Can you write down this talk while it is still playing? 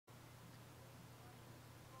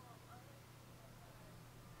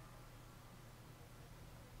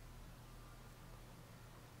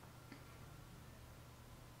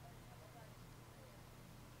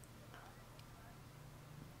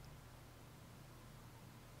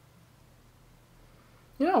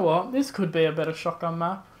You know what? This could be a better shotgun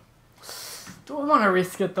map. Do I want to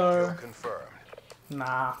risk it though? Kill confirmed.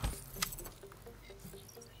 Nah.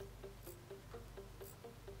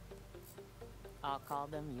 I'll call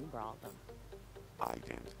them, you brought them.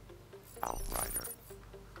 Ident. Outrider.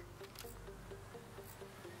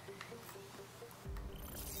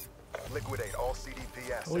 Liquidate all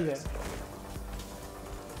CDP assets. Oh yeah.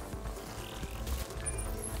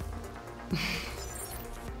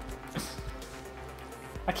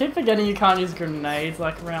 I keep forgetting you can't use grenades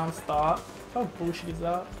like around start. How bullshit is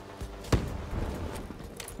that?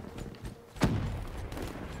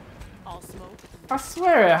 All smoke. I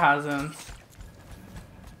swear it hasn't.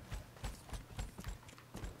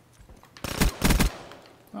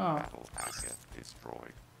 Oh. Battle asset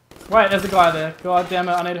destroyed. Wait, there's a guy there. God damn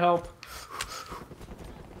it, I need help.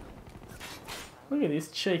 Look at this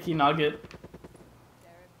cheeky nugget.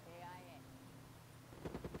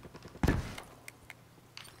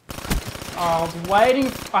 Oh, I was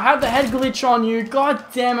waiting. I had the head glitch on you. God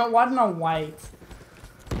damn it, why didn't I wait?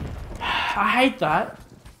 I hate that.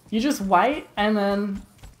 You just wait and then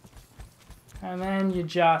you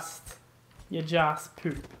just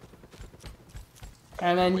poop.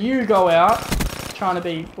 And then you go out trying to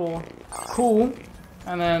be all cool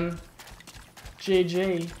and then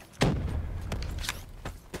GG.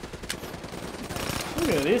 Look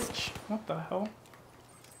at this. What the hell?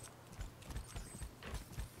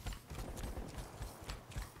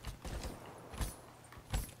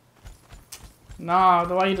 Nah,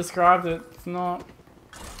 the way you described it, it's not.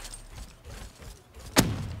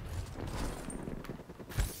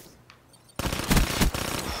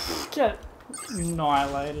 Get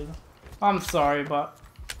annihilated. I'm sorry, but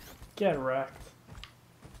get wrecked.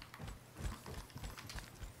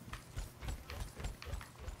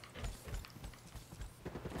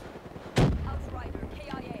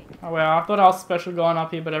 Oh wow, I thought I was special going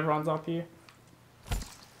up here, but everyone's up here.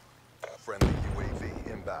 Friendly UAV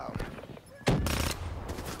inbound.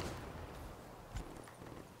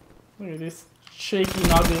 Look at this cheeky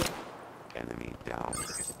nugget. Enemy down.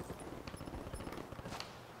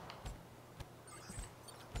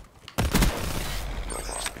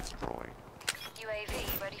 Robot destroyed.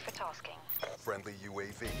 UAV ready for tasking. Friendly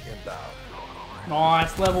UAV inbound.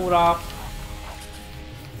 Nice, leveled up.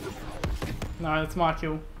 No, that's my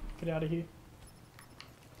kill. Get out of here.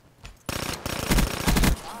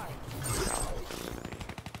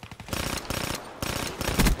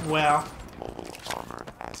 Wow. Mobile armor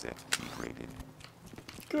asset degraded.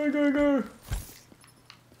 Go, go, go.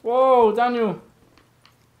 Whoa, Daniel.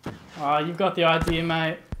 Ah, you've got the idea,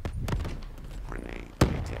 mate. Grenade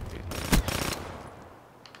detected.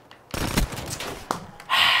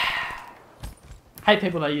 Hate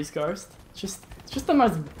people that use Ghost. It's just the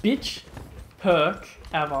most bitch perk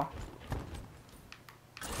ever.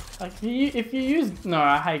 Like if you use no,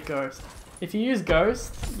 I hate Ghost. If you use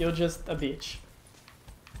Ghost, you're just a bitch.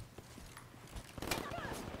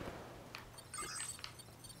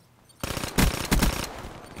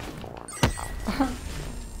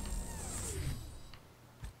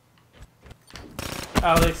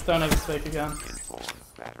 Alex, don't ever speak again. Inform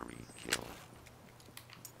battery kill.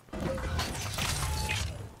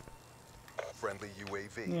 Friendly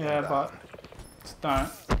UAV Yeah, inbound. but just don't.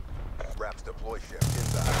 Wraps deploy ship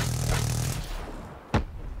inbound.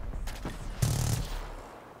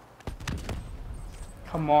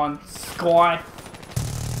 Come on, Sky.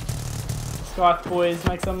 Sky boys,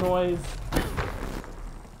 make some noise.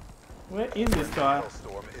 Where is this guy?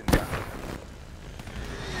 Storm inbound.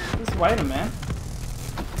 Just wait a minute.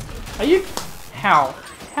 Are you? How?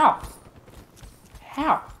 How?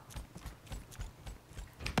 How?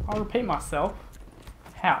 I'll repeat myself.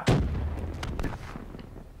 How?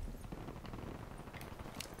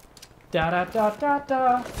 Da da da da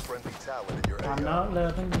da. Friendly talent in your I'm AO. not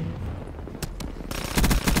loving you.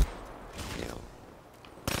 Kill.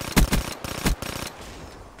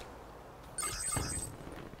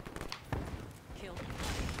 Kill.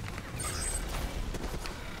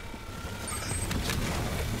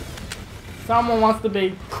 Someone wants to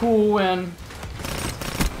be cool and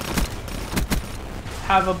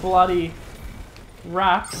have a bloody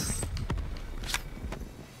raps.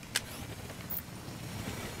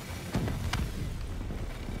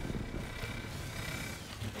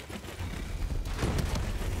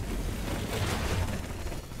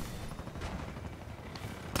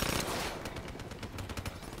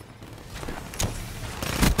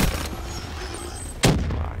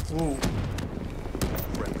 Ooh.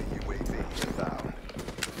 Friendly UAV inbound.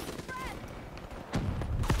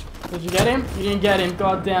 Did you get him? You didn't get him.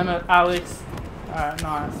 God damn it, Alex. Alright,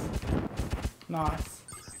 nice. Nice.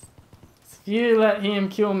 If you let him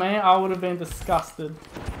kill me, I would have been disgusted.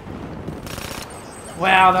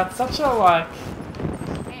 Wow, that's such a like...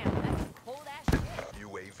 Damn, that's cold ass shit.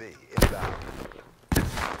 UAV inbound.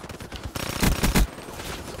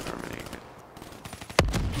 Terminated.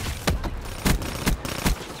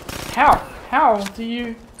 How do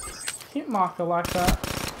you hit marker like that?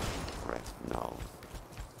 Threat null.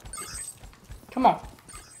 Come on.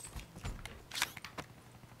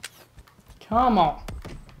 Come on.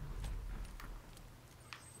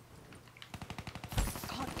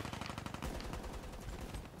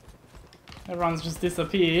 Everyone's just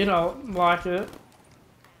disappeared. I like it.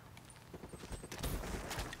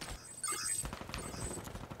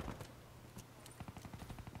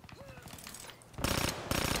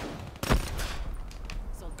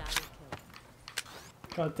 Soldado killed.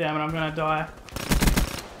 God damn it, I'm gonna die.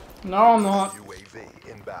 No, I'm not. UAV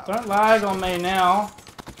inbound. Don't lag on me now.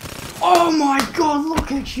 Oh my god,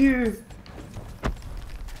 look at you!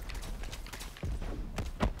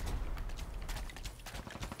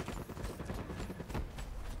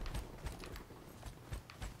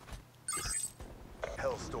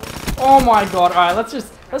 Hellstorm Oh my god, alright, let's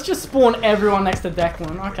just spawn everyone next to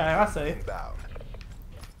Declan. Okay, I see. inbound.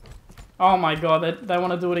 Oh my god, they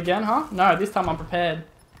want to do it again, huh? No, this time I'm prepared.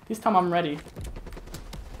 This time I'm ready.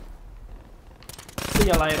 See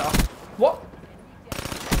you later. What?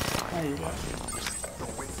 There you go. The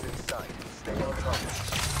wind's in sight. Stay on top.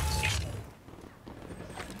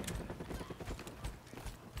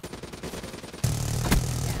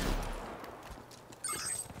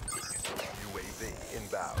 UAV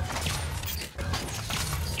inbound.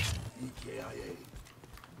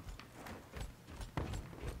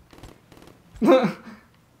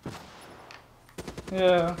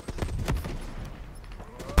 Yeah.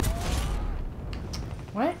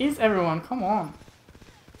 Where is everyone? Come on.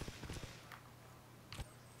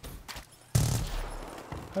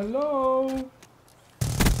 Hello?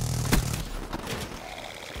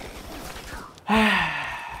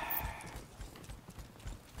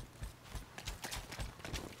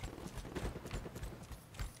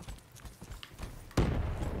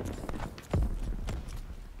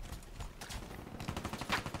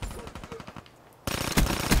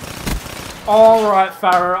 Alright,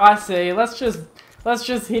 Pharaoh, I see. Let's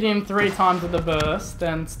just hit him 3 times with the burst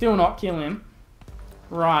and still not kill him.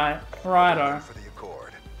 Right, righto. For the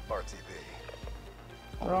Accord. RTB.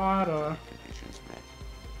 Righto. Conditions met.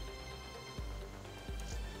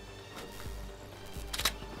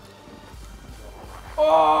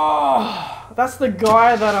 Oh, that's the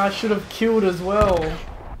guy that I should have killed as well.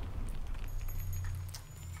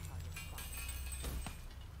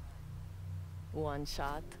 One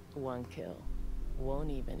shot, one kill.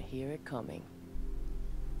 Won't even hear it coming.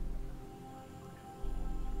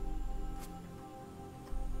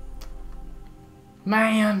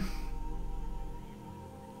 Man.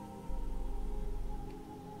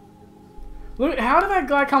 Look, how did that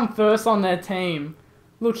guy come first on their team?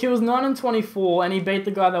 Look, he was 9 and 24 and he beat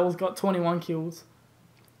the guy that was got 21 kills.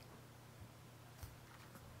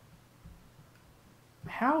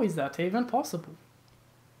 How is that even possible?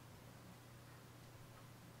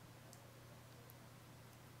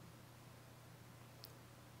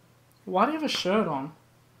 Why do you have a shirt on?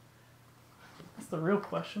 That's the real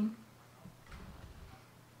question.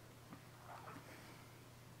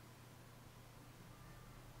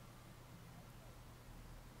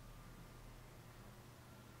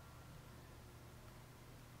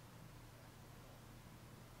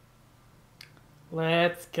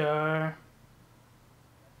 Let's go.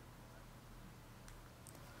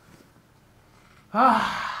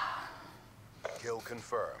 Ah. Kill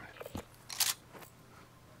confirmed.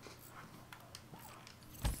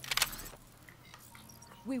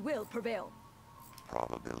 We will prevail.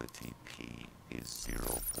 Probability P is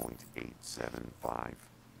 0.875.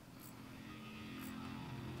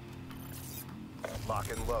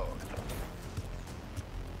 Lock and load.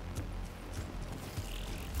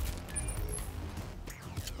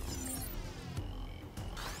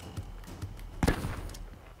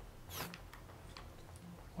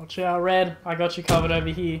 Watch out, Red. I got you covered over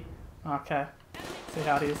here. Okay. See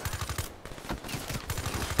how it is.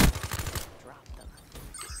 Drop them.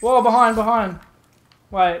 Whoa, behind.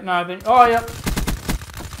 Wait, no, I think... Oh, yep.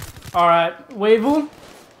 Alright, Weevil.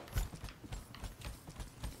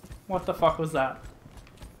 What the fuck was that?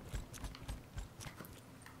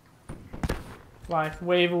 Like,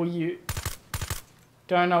 Weevil, you...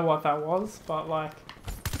 Don't know what that was, but like...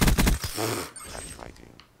 That's fighting.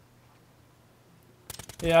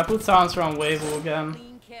 Yeah, I put silencer on Weevil again.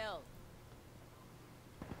 Clean kill.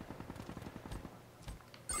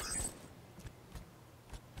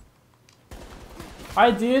 I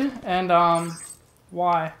did, and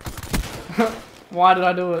why? Why did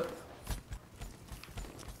I do it?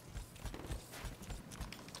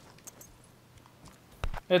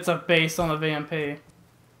 It's a base on the VMP.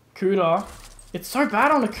 CUDA. It's so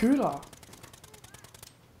bad on the CUDA.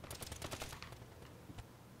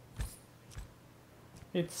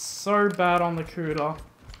 It's so bad on the CUDA.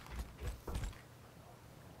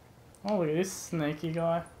 Oh, look at this sneaky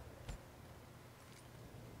guy.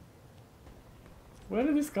 Where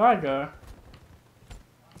did this guy go?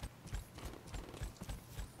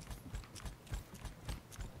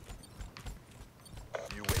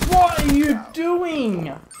 What are you doing?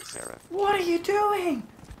 What are you doing?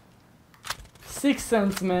 6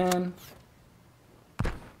 cents, man.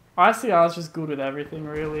 ICR is just good with everything,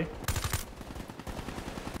 really.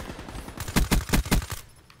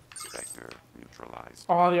 Spectre neutralized.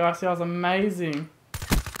 Oh, the ICR is amazing.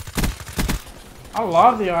 I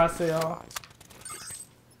love the ICR.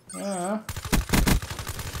 Yeah.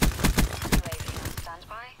 UAV on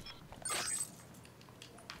standby.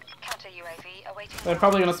 Counter UAV awaiting. They're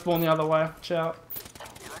probably gonna spawn the other way. Watch out.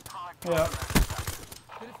 Yeah.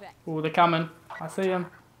 Ooh, they're coming. I see them.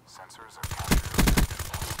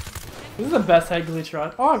 This is the best head glitch,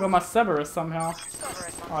 right? Oh, I got my Cerberus somehow.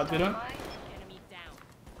 Cerberus Oh, on I didn't. standby.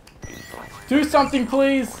 Do something,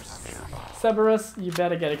 please! Cerberus, you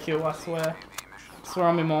better get a kill, I swear. Swear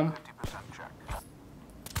on me, mom.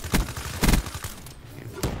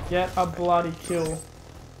 Get a bloody kill.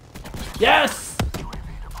 Yes!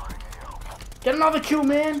 Get another kill,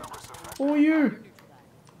 man! All you!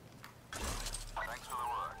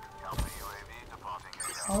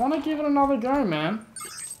 I want to give it another go, man.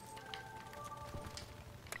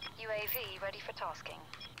 UAV ready for tasking.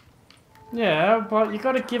 Yeah, but you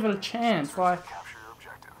gotta give it a chance, like...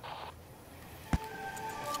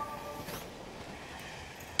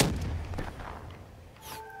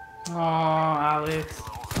 Oh, Alex.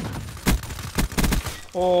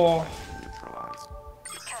 Oh. Neutralized.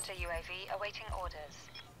 Counter UAV awaiting orders.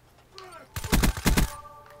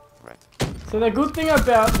 Threat. So the good thing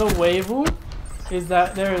about the Weevil is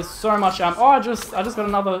that there is so much ammo. Oh, I just got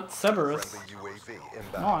another Cerberus. Friendly UAV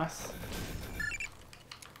inbound. Nice.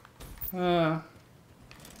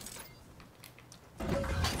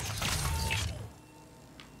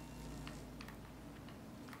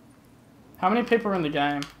 How many people are in the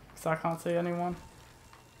game? Because I can't see anyone.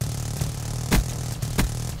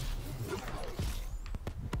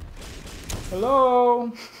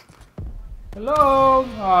 Hello? Hello?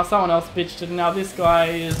 Oh, someone else bitched it. Now this guy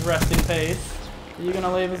is rest in peace. Are you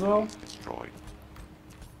gonna leave as well? Destroyed.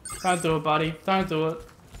 Don't do it, buddy. Don't do it.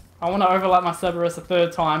 I want to overlap my Cerberus a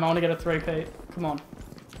 3rd time. I want to get a 3-peat. Come on.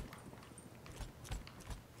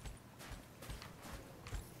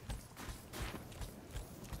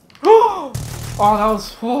 Oh, that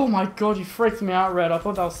was... Oh my god, you freaked me out, Red. I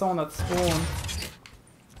thought that was someone that spawned.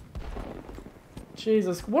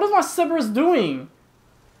 Jesus. What is my Cerberus doing?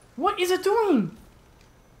 What is it doing?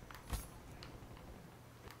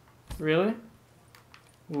 Really?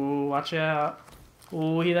 Ooh, watch out.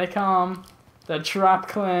 Ooh, here they come. The Trap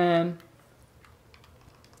Clan.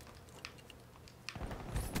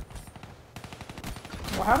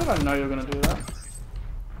 Well, how did I know you were gonna do that?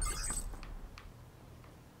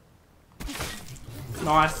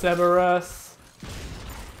 Nice, Cerberus.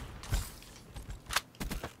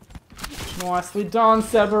 Nicely done,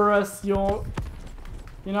 Cerberus. You're...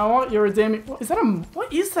 You know what? You're redeeming... What is that?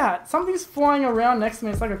 What is that? Something's flying around next to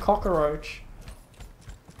me. It's like a cockroach.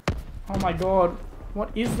 Oh my god.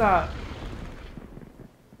 What is that?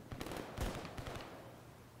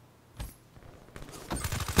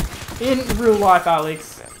 In real life,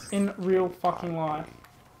 Alex. In real fucking life.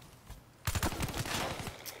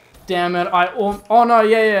 Damn it, oh no,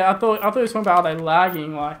 yeah, I thought you were talking about are they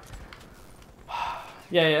lagging, like...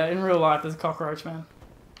 Yeah, in real life there's a cockroach, man.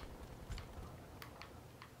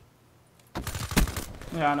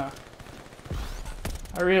 Yeah, I know.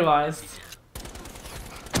 I realized.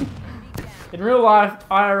 In real life,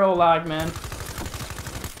 IRL lag, man.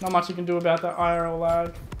 Not much you can do about that IRL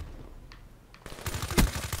lag.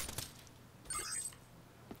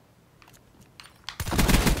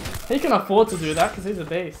 He can afford to do that because he's a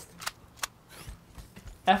beast.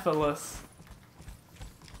 Effortless.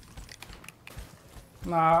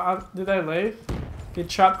 Nah, did they leave? Did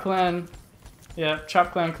Trap Clan... Yeah,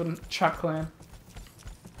 Trap Clan couldn't... Trap Clan.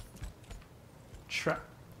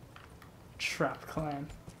 Trap Clan.